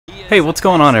Hey, what's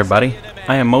going on, everybody?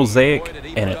 I am Mosaic,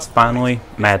 and it's finally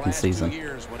Madden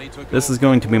season. This is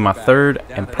going to be my third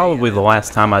and probably the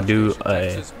last time I do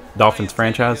a Dolphins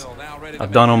franchise.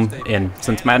 I've done them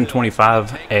since Madden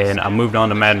 25, and I moved on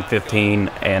to Madden 15,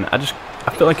 and I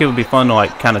feel like it would be fun to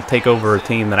kind of take over a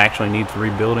team that actually needs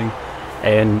rebuilding,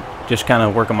 and just kind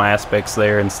of work on my aspects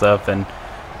there and stuff.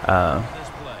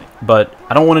 But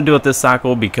I don't want to do it this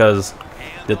cycle because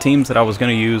the teams that I was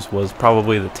going to use was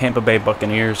probably the Tampa Bay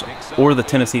Buccaneers or the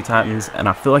Tennessee Titans, and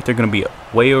I feel like they're going to be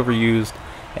way overused,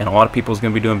 and a lot of people is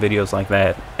going to be doing videos like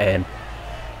that, and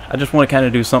I just want to kind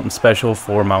of do something special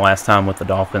for my last time with the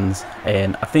Dolphins.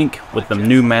 And I think with the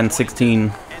new Madden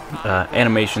 16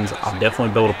 animations, I'll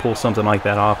definitely be able to pull something like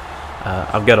that off.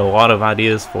 I've got a lot of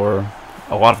ideas for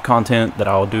a lot of content that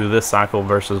I'll do this cycle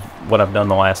versus what I've done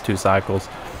the last two cycles,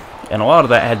 and a lot of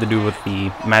that had to do with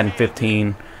the Madden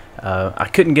 15. I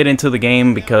couldn't get into the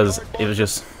game because it was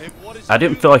just, I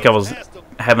didn't feel like I was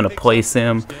having a play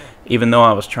sim, even though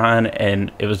I was trying,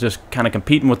 and it was just kind of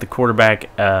competing with the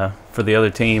quarterback for the other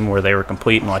team, where they were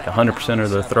completing like 100% of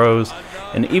their throws.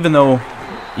 And even though,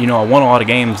 you know, I won a lot of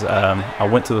games, I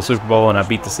went to the Super Bowl and I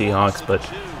beat the Seahawks, but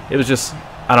it was just,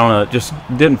 I don't know, it just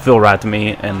didn't feel right to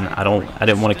me, and I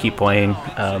didn't want to keep playing.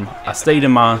 I stayed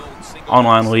in my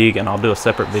online league, and I'll do a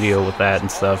separate video with that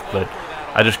and stuff, but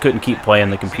I just couldn't keep playing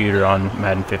the computer on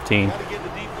Madden 15.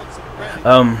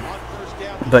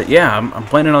 But yeah, I'm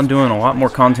planning on doing a lot more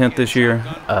content this year,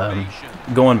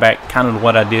 going back kind of to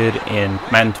what I did in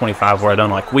Madden 25, where I done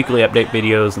like weekly update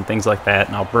videos and things like that,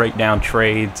 and I'll break down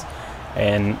trades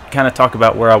and kind of talk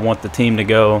about where I want the team to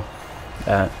go,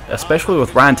 especially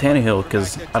with Ryan Tannehill,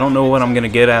 because I don't know what I'm going to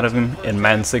get out of him in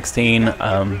Madden 16.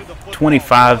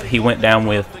 25, he went down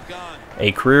with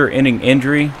a career-ending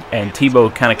injury, and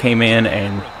Tebow kind of came in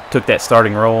and took that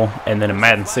starting role. And then in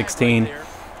Madden 16,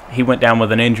 he went down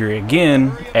with an injury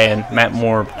again, and Matt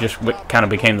Moore just kind of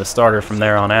became the starter from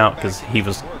there on out because he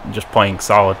was just playing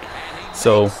solid.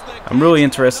 So I'm really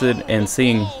interested in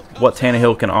seeing what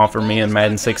Tannehill can offer me in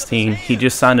Madden 16. He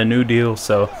just signed a new deal,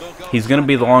 so he's going to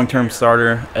be the long-term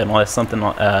starter unless something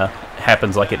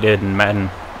happens like it did in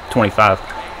Madden 25.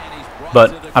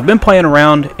 But I've been playing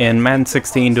around in Madden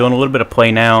 16, doing a little bit of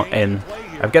play now, and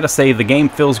I've got to say the game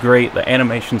feels great. The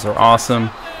animations are awesome.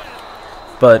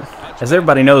 But as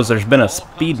everybody knows, there's been a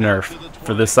speed nerf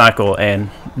for this cycle, and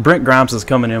Brent Grimes is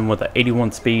coming in with an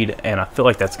 81 speed, and I feel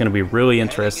like that's going to be really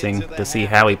interesting to see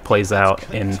how he plays out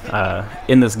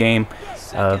in this game.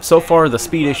 So far, the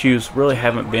speed issues really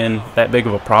haven't been that big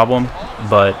of a problem,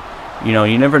 but you know,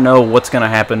 you never know what's going to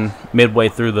happen midway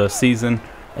through the season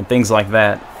and things like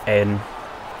that. And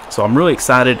so I'm really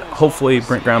excited. Hopefully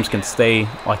Brent Grimes can stay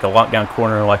like a lockdown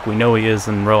corner like we know he is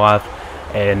in real life,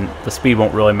 and the speed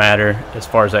won't really matter as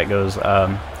far as that goes.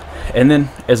 And then,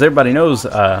 as everybody knows,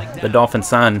 the Dolphins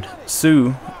signed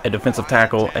Sue at defensive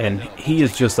tackle, and he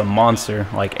is just a monster.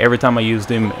 Like, every time I used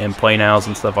him in play nows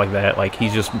and stuff like that, like,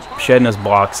 he's just shedding his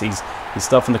blocks. He's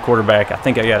stuffing the quarterback. I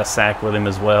think I got a sack with him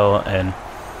as well, and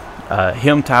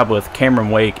him tied with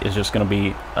Cameron Wake is just going to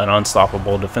be an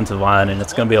unstoppable defensive line, and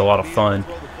it's going to be a lot of fun.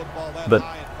 But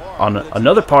on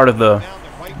another part of the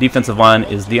defensive line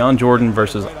is Dion Jordan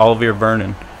versus Olivier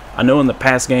Vernon. I know in the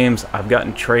past games I've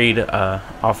gotten trade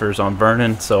offers on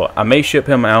Vernon, so I may ship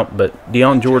him out, but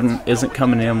Dion Jordan isn't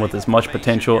coming in with as much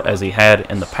potential as he had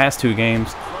in the past two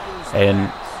games,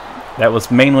 and that was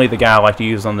mainly the guy I like to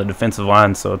use on the defensive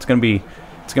line. So it's going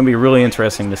to be really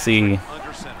interesting to see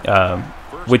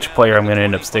which player I'm going to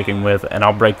end up sticking with, and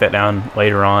I'll break that down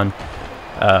later on.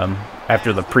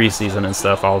 After the preseason and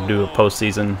stuff, I'll do a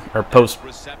postseason or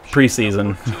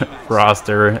post-preseason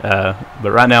roster.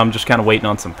 But right now I'm just kind of waiting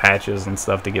on some patches and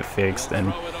stuff to get fixed,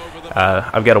 and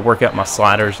I've got to work out my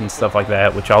sliders and stuff like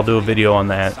that, which I'll do a video on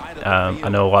that. I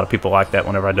know a lot of people like that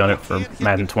whenever I've done it for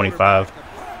Madden 25.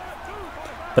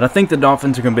 But I think the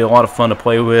Dolphins are going to be a lot of fun to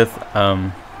play with.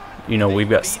 You know, we've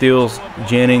got Stills,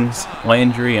 Jennings,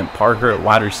 Landry, and Parker at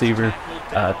wide receiver,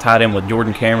 tied in with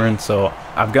Jordan Cameron. So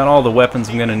I've got all the weapons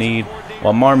I'm going to need.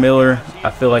 Lamar Miller,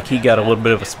 I feel like he got a little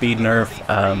bit of a speed nerf,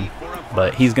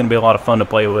 but he's going to be a lot of fun to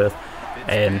play with,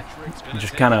 and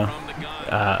just kind of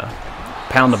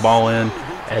pound the ball in,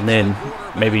 and then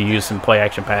maybe use some play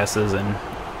action passes, and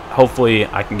hopefully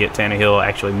I can get Tannehill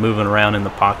actually moving around in the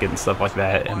pocket and stuff like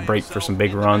that, and break for some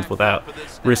big runs without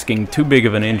risking too big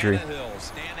of an injury.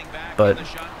 But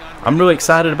I'm really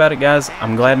excited about it, guys.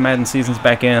 I'm glad Madden season's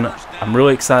back in. I'm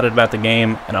really excited about the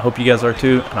game, and I hope you guys are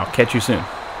too, and I'll catch you soon.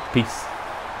 Peace.